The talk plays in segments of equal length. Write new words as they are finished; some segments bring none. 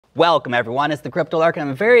Welcome everyone, it's the Crypto Lark, and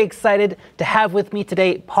I'm very excited to have with me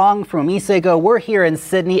today Pong from OmiseGO. We're here in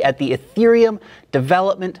Sydney at the Ethereum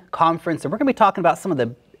Development Conference, and we're going to be talking about some of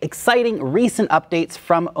the exciting recent updates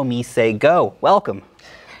from OmiseGO. Welcome.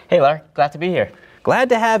 Hey Lark, glad to be here. Glad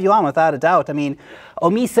to have you on, without a doubt. I mean,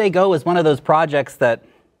 OmiseGO is one of those projects that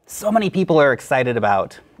so many people are excited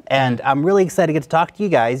about, and I'm really excited to get to talk to you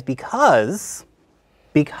guys because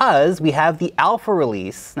we have the alpha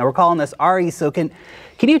release. Now we're calling this RE, so can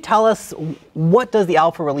you tell us what does the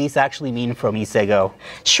alpha release actually mean for OmiseGO?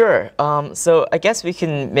 Sure. So I guess we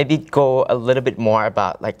can maybe go a little bit more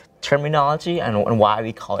about like terminology and why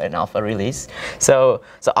we call it an alpha release. So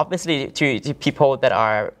obviously to people that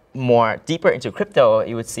are more deeper into crypto,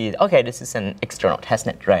 you would see, okay, this is an external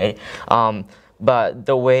testnet, right? But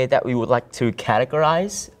the way that we would like to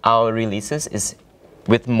categorize our releases is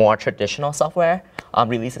with more traditional software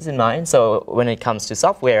releases in mind. So when it comes to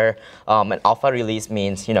software, an alpha release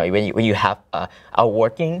means when you have a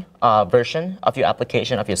working version of your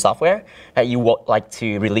application, of your software that you would like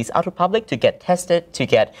to release out to public to get tested, to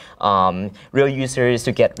get real users,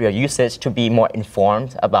 to get real usage, to be more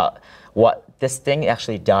informed about what this thing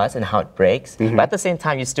actually does and how it breaks. But at the same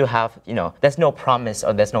time, you still have, there's no promise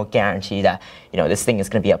or there's no guarantee that, this thing is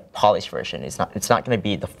going to be a polished version. It's not going to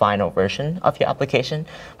be the final version of your application.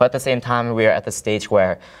 But at the same time, we're at the stage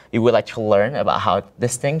where we would like to learn about how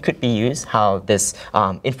this thing could be used, how this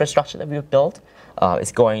infrastructure that we've built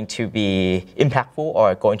is going to be impactful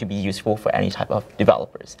or going to be useful for any type of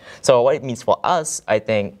developers. So what it means for us, I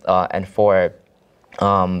think, and for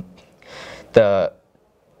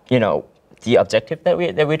the objective that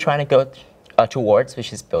we're trying to go towards,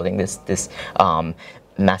 which is building this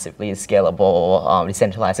massively scalable,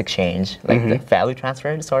 decentralized exchange, like the value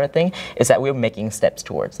transfer sort of thing, is that we're making steps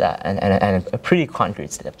towards that, and pretty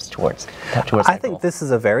concrete steps towards I think this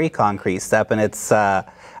is a very concrete step, and it's,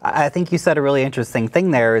 I think you said a really interesting thing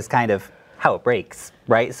there is kind of how it breaks,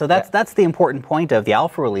 right? So that's the important point of the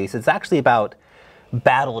alpha release. It's actually about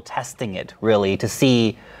battle testing it, really, to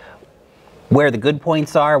see where the good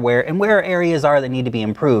points are, where areas are that need to be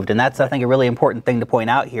improved. And that's, I think, a really important thing to point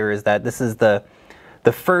out here is that this is the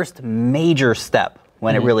first major step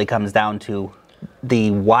when it really comes down to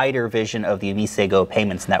the wider vision of the OmiseGO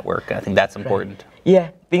payments network. I think that's important. Yeah,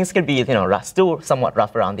 things could be still somewhat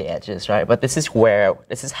rough around the edges, right? But this is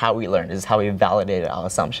how we learn. This is how we validate our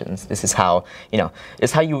assumptions. This is how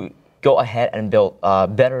it's how you go ahead and build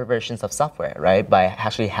better versions of software, right? By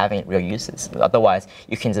actually having real uses. Otherwise,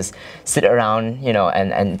 you can just sit around,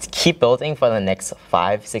 and keep building for the next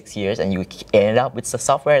 5-6 years, and you end up with the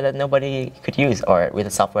software that nobody could use, or with a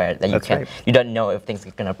software that you don't know if things are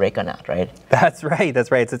gonna break or not, right? That's right. That's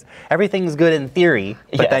right. Everything's good in theory,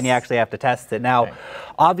 but then you actually have to test it. Now,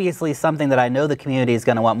 obviously, something that I know the community is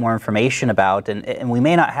going to want more information about, and we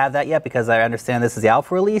may not have that yet because I understand this is the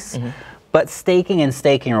alpha release. But staking and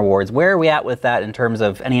staking rewards, where are we at with that in terms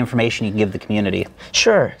of any information you can give the community?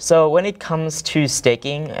 Sure. So when it comes to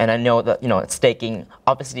staking, and I know that staking,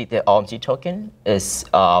 obviously the OMG token is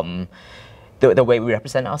the way we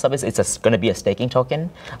represent ourselves. It's going to be a staking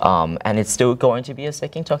token, and it's still going to be a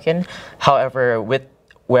staking token. However, with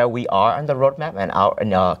where we are on the roadmap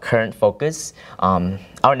and our current focus,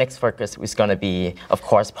 our next focus is going to be, of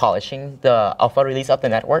course, polishing the alpha release of the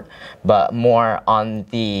network, but more on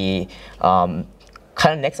the kind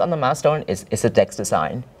of next on the milestone is the DEX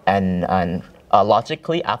design, and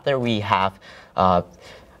logically after we have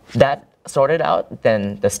that sorted out,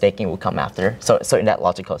 then the staking will come after. So in that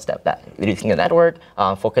logical step, that releasing the network,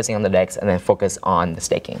 focusing on the DEX, and then focus on the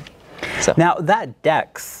staking. So now that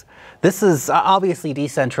DEX. This is obviously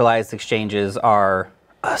decentralized exchanges are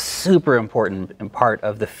a super important part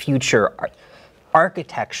of the future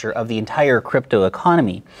architecture of the entire crypto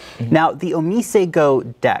economy. Now, the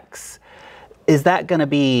OmiseGO DEX, is that going to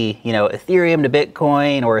be, Ethereum to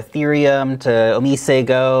Bitcoin or Ethereum to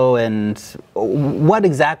OmiseGO, and what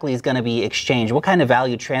exactly is going to be exchanged? What kind of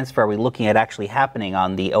value transfer are we looking at actually happening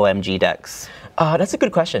on the OMG Decks? That's a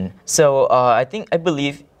good question. So I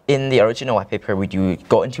believe in the original white paper, we do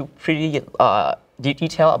go into pretty deep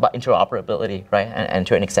detail about interoperability, right? And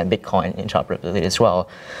to an extent, Bitcoin interoperability as well.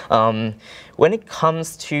 When it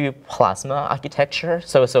comes to plasma architecture,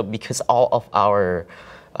 so because all of our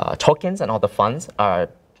tokens and all the funds are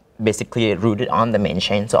basically rooted on the main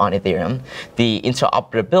chain, so on Ethereum, the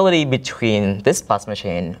interoperability between this plasma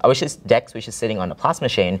chain, which is DEX, which is sitting on the plasma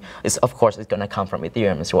chain, is of course going to come from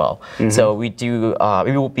Ethereum as well. So we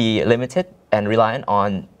will be limited and reliant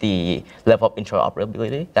on the level of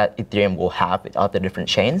interoperability that Ethereum will have with other different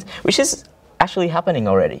chains, which is actually happening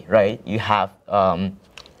already, right? You have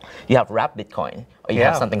you have wrapped Bitcoin, or you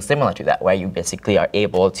have something similar to that, where you basically are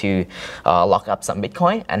able to lock up some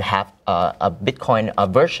Bitcoin and have a Bitcoin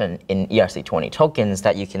version in ERC20 tokens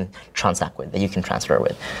that you can transact with, that you can transfer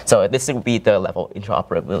with. So this would be the level of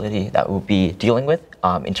interoperability that we'll be dealing with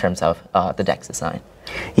in terms of the DEX design.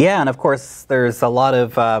 Yeah, and of course, there's a lot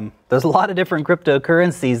of different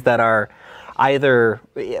cryptocurrencies that are either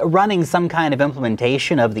running some kind of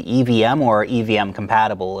implementation of the EVM or EVM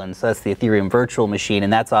compatible, and so that's the Ethereum virtual machine,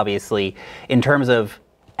 and that's obviously, in terms of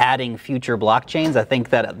adding future blockchains, I think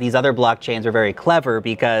that these other blockchains are very clever,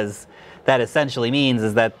 because that essentially means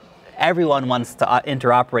is that everyone wants to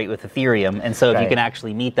interoperate with Ethereum, and so if you can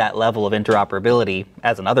actually meet that level of interoperability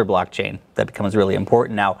as another blockchain, that becomes really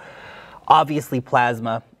important. Now, obviously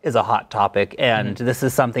Plasma is a hot topic, and this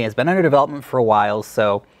is something that's been under development for a while,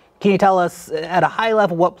 so can you tell us at a high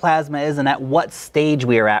level what Plasma is and at what stage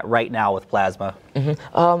we are at right now with Plasma?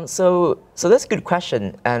 So that's a good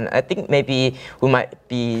question, and I think maybe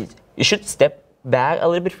you should step back a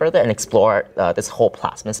little bit further and explore this whole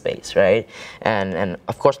Plasma space, right? And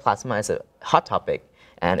of course, Plasma is a hot topic.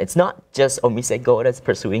 And it's not just OmiseGO that's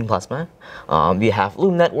pursuing Plasma. You have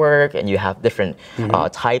Loom Network, and you have different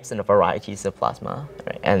types and varieties of Plasma,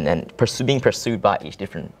 right? and being pursued by each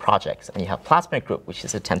different projects. And you have Plasma Group, which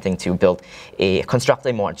is attempting to construct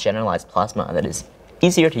a more generalized Plasma that is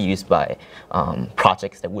easier to use by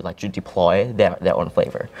projects that would like to deploy their own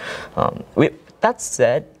flavor. With that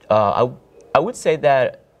said, I would say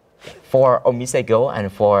that for OmiseGO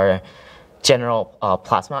and for general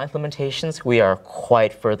Plasma implementations, we are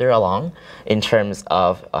quite further along in terms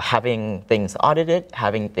of having things audited,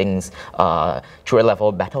 having things to a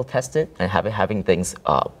level battle tested, and having things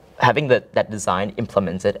having that design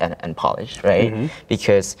implemented and polished, right?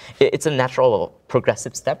 Because it's a natural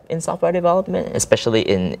progressive step in software development, especially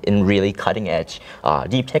in really cutting edge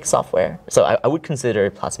deep tech software. So I would consider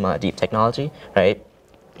Plasma deep technology, right?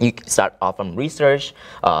 You start off from research.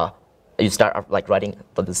 You start off like writing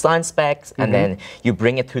the design specs, and then you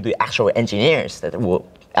bring it to the actual engineers that will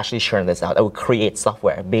actually churn this out, that will create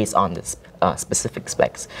software based on this specific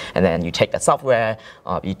specs. And then you take that software,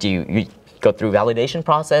 you go through validation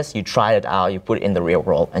process, you try it out, you put it in the real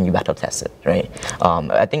world, and you battle test it, right?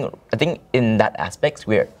 I think in that aspect,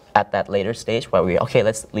 we're at that later stage where okay,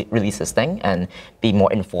 let's release this thing and be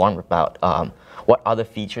more informed about what other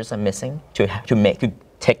features are missing to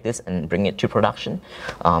take this and bring it to production,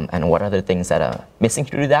 and what are the things that are missing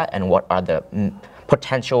to do that, and what are the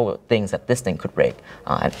potential things that this thing could break,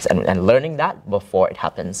 and learning that before it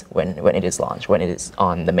happens when it is launched, when it is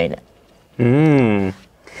on the mainnet.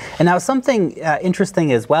 And now something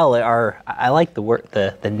interesting as well I like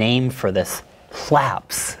the name for this,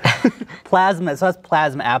 Flaps. Plasma, so that's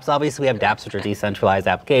Plasma apps. Obviously we have dApps, which are decentralized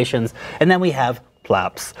applications, and then we have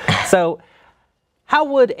Plaps. So how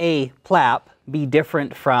would a Plap be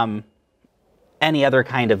different from any other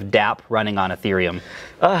kind of dApp running on Ethereum?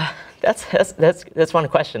 That's one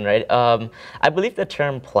question, right? I believe the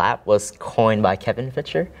term Plap was coined by Kevin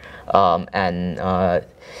Fisher, and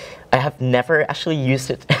I have never actually used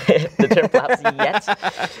it, the term Plaps yet.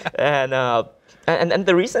 And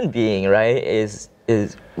the reason being, right, is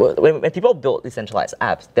when people built decentralized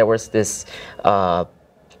apps, there was this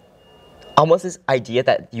almost this idea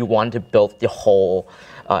that you want to build the whole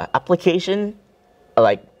application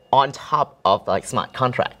like on top of like smart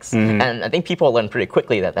contracts, and I think people learn pretty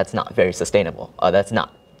quickly that that's not very sustainable.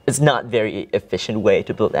 It's not very efficient way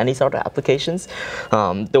to build any sort of applications.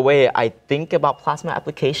 The way I think about Plasma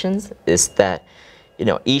applications is that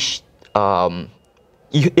each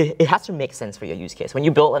it has to make sense for your use case. When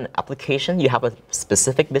you build an application, you have a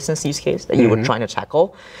specific business use case that you were trying to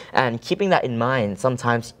tackle, and keeping that in mind,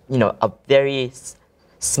 sometimes a very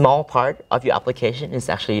small part of your application is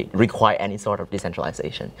actually require any sort of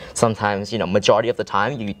decentralization. Sometimes, majority of the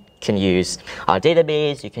time you can use a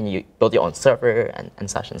database, you can build your own server and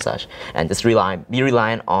such, and just be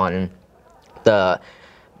reliant on the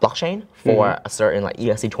blockchain for a certain like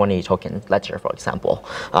ERC20 token ledger, for example.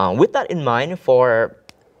 With that in mind,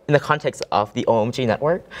 in the context of the OMG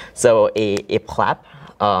network, so a PLAP,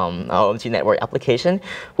 OMG network application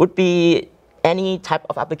would be any type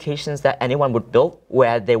of applications that anyone would build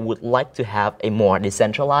where they would like to have a more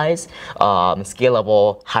decentralized,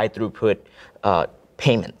 scalable, high throughput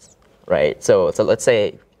payments, right? So let's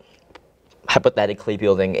say, hypothetically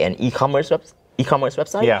building an e-commerce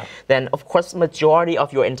website, then of course majority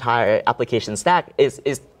of your entire application stack is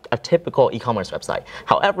a typical e-commerce website.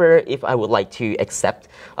 However, if I would like to accept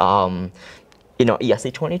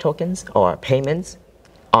ERC20 tokens or payments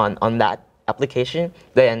on that application,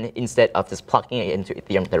 then instead of just plugging it into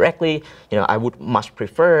Ethereum directly, I would much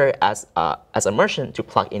prefer as a merchant to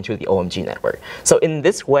plug into the OMG network. So in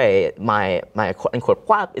this way, my quote-unquote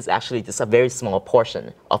WAP is actually just a very small portion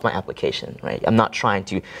of my application, right? I'm not trying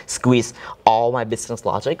to squeeze all my business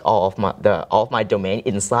logic, all of my domain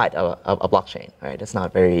inside a blockchain, right? It's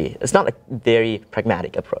not a very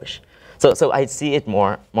pragmatic approach. So I see it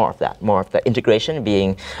more of the integration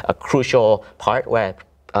being a crucial part where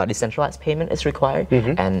decentralized payment is required,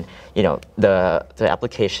 and the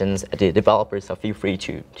applications, the developers feel free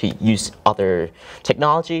to use other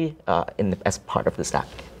technology as part of the stack.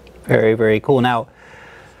 Very, very cool. Now,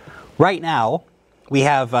 right now we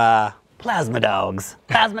have Plasma Dogs.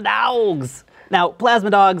 Plasma Dogs. Now,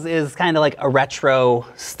 Plasma Dogs is kind of like a retro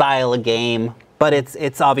style of game, but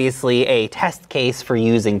it's obviously a test case for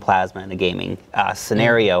using Plasma in a gaming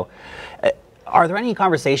scenario. Are there any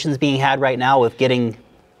conversations being had right now with getting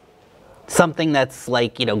something that's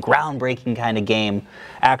like, groundbreaking kind of game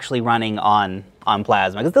actually running on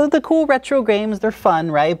Plasma? Because the cool retro games, they're fun,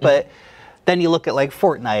 right? But then you look at like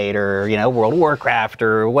Fortnite or, World of Warcraft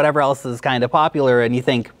or whatever else is kind of popular, and you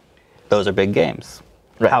think, those are big games.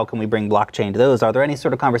 Right. How can we bring blockchain to those? Are there any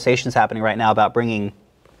sort of conversations happening right now about bringing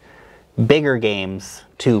bigger games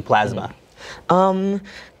to Plasma?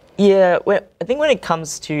 Yeah, I think when it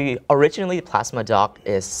comes to originally, Plasma Dog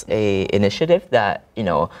is a initiative that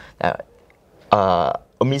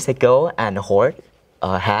OmiseGO and Horde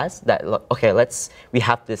has. That we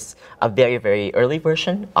have a very, very early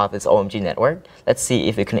version of this OMG network. Let's see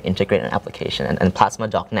if we can integrate an application, and Plasma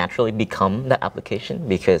Dog naturally become that application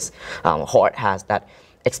because Horde has that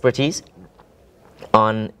expertise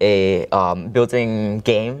on building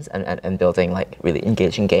games and building like really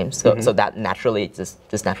engaging games. So that naturally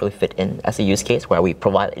just naturally fit in as a use case where we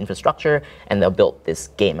provide infrastructure and they'll build this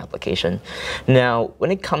game application. Now,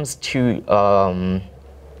 when it comes to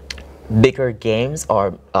bigger games,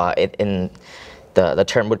 or in the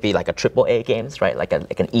term would be like a AAA games, right? Like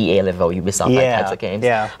an EA level Ubisoft types of games.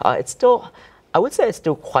 Yeah. I would say it's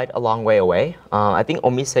still quite a long way away. I think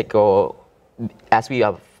OmiseGO, as we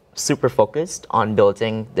are super focused on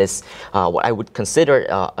building this, what I would consider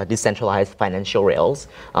a decentralized financial rails.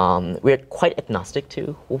 We're quite agnostic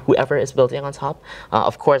to whoever is building on top.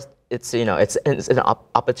 Of course, it's an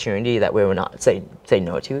opportunity that we will not say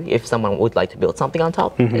no to if someone would like to build something on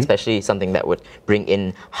top, especially something that would bring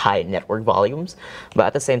in high network volumes. But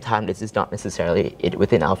at the same time, this is not necessarily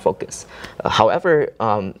within our focus. However,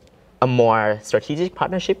 a more strategic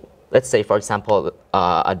partnership, let's say, for example,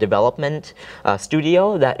 a development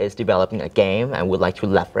studio that is developing a game and would like to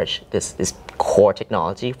leverage this core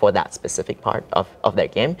technology for that specific part of their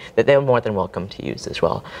game, that they're more than welcome to use as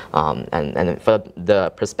well. And for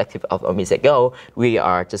the perspective of OmiseGO, we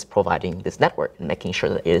are just providing this network and making sure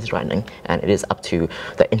that it is running, and it is up to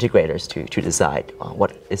the integrators to decide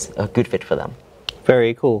what is a good fit for them.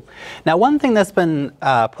 Very cool. Now, one thing that's been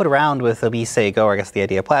put around with OmiseGO, or I guess the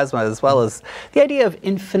idea of Plasma, as well as the idea of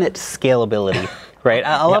infinite scalability, right?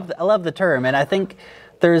 I love the term, and I think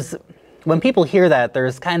when people hear that,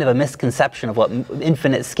 there's kind of a misconception of what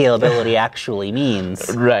infinite scalability actually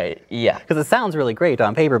means. Right, yeah. Because it sounds really great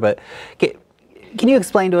on paper, but can you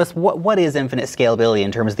explain to us what is infinite scalability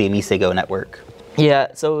in terms of the OmiseGO network?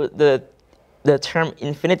 Yeah, so the term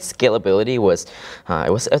infinite scalability was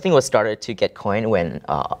I think was started to get coined when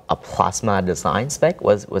a Plasma design spec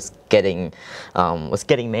was getting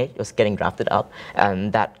made, was getting drafted up,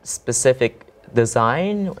 and that specific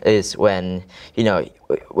design is when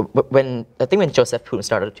when Joseph Poon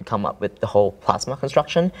started to come up with the whole Plasma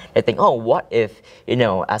construction. They think, oh, what if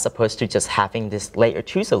as opposed to just having this layer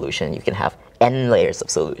 2 solution, you can have n layers of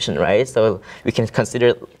solution, right? So we can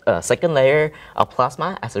consider a second layer of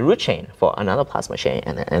Plasma as a root chain for another Plasma chain,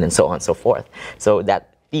 and so on and so forth. So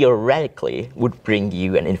that theoretically would bring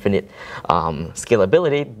you an infinite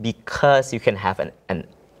scalability, because you can have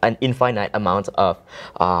an infinite amount of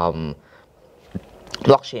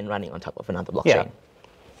blockchain running on top of another blockchain.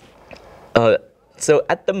 Yeah. So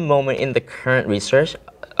at the moment in the current research,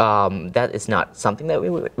 that is not something that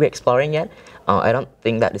we're exploring yet. I don't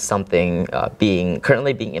think that is something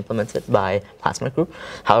currently being implemented by Plasma Group.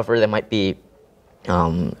 However, there might be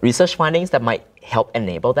research findings that might help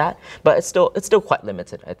enable that, but it's still quite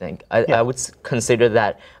limited, I think. I would consider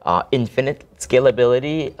that infinite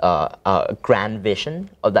scalability a grand vision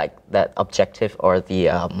of that objective, or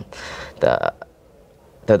the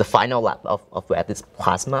the final lap of where this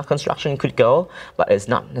plasma construction could go, but it's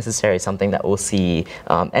not necessarily something that we'll see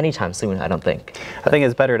anytime soon, I don't think. I think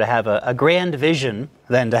it's better to have a grand vision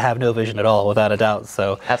than to have no vision at all, without a doubt.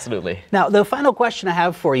 So absolutely. Now, the final question I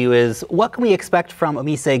have for you is, what can we expect from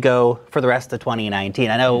OmiseGO for the rest of 2019?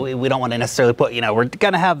 I know we don't want to necessarily put, we're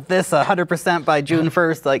going to have this 100% by June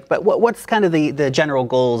 1st, but what's kind of the general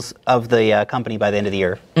goals of the company by the end of the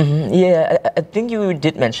year? Yeah, I think you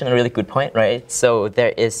did mention a really good point, right? So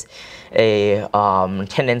there is a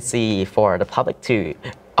tendency for the public to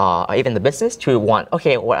or even the business to want,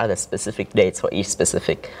 okay, what are the specific dates for each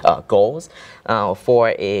specific goals for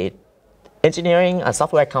a engineering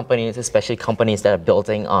software companies, especially companies that are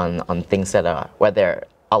building on things that are where there are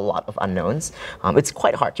a lot of unknowns. It's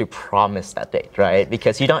quite hard to promise that date, right?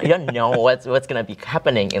 Because you don't know what's going to be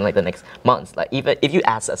happening in like the next months. Like even if you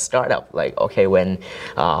ask a startup, like okay, when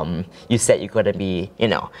you said you're going to be,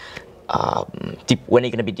 when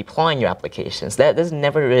you're going to be deploying your applications, there's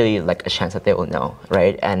never really like a chance that they will know,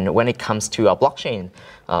 right? And when it comes to a blockchain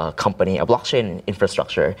company, a blockchain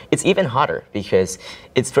infrastructure, it's even harder because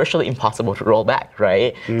it's virtually impossible to roll back,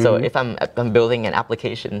 right? So if I'm building an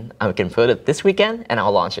application, I can build it this weekend and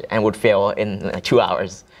I'll launch it and it would fail in like 2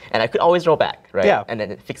 hours. And I could always roll back, right? Yeah. And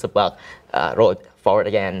then fix a bug, roll it forward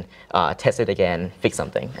again, test it again, fix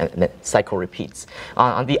something, and the cycle repeats.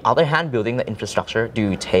 On the other hand, building the infrastructure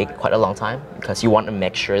do take quite a long time because you want to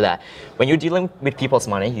make sure that when you're dealing with people's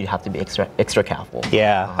money, you have to be extra careful.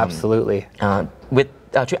 Yeah, absolutely.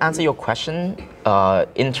 To answer your question,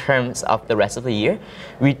 in terms of the rest of the year,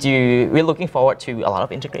 we're looking forward to a lot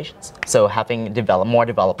of integrations. So having more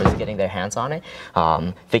developers getting their hands on it,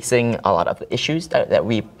 fixing a lot of the issues that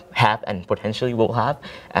we have and potentially will have,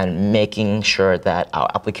 and making sure that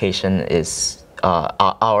our application is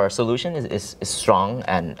our solution is strong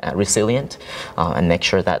and resilient, and make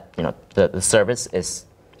sure that the service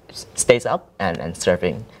stays up and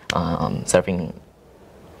serving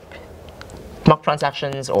mock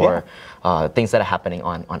transactions or things that are happening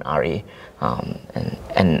on RE,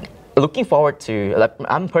 and looking forward to,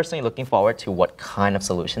 I'm personally looking forward to what kind of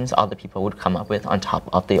solutions other people would come up with on top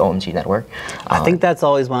of the OMG network. I think that's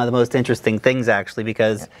always one of the most interesting things, actually,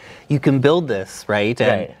 because you can build this, right?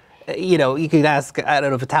 And, you could ask, I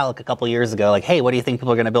don't know, Vitalik a couple years ago, like, hey, what do you think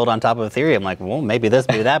people are going to build on top of Ethereum? Like, well, maybe this,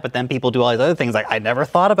 maybe that, but then people do all these other things. Like, I never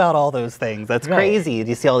thought about all those things. That's crazy.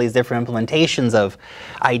 You see all these different implementations of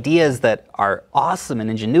ideas that are awesome and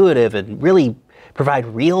ingenuitive and really provide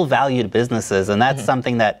real value to businesses. And that's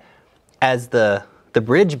something that, as the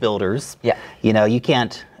bridge builders, you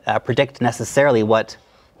can't predict necessarily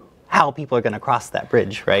how people are going to cross that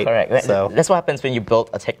bridge, right? Correct. So that's what happens when you build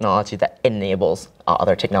a technology that enables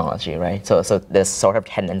other technology, right? So there's sort of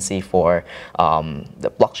tendency for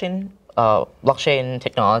the blockchain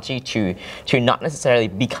technology to not necessarily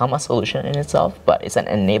become a solution in itself, but it's an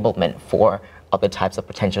enablement for other types of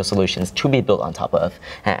potential solutions to be built on top of.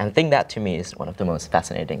 And I think that to me is one of the most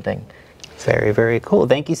fascinating things. Very, very cool.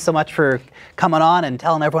 Thank you so much for coming on and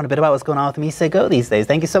telling everyone a bit about what's going on with OmiseGO these days.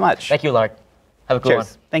 Thank you so much. Thank you, Lark. Have a good one.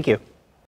 Thank you.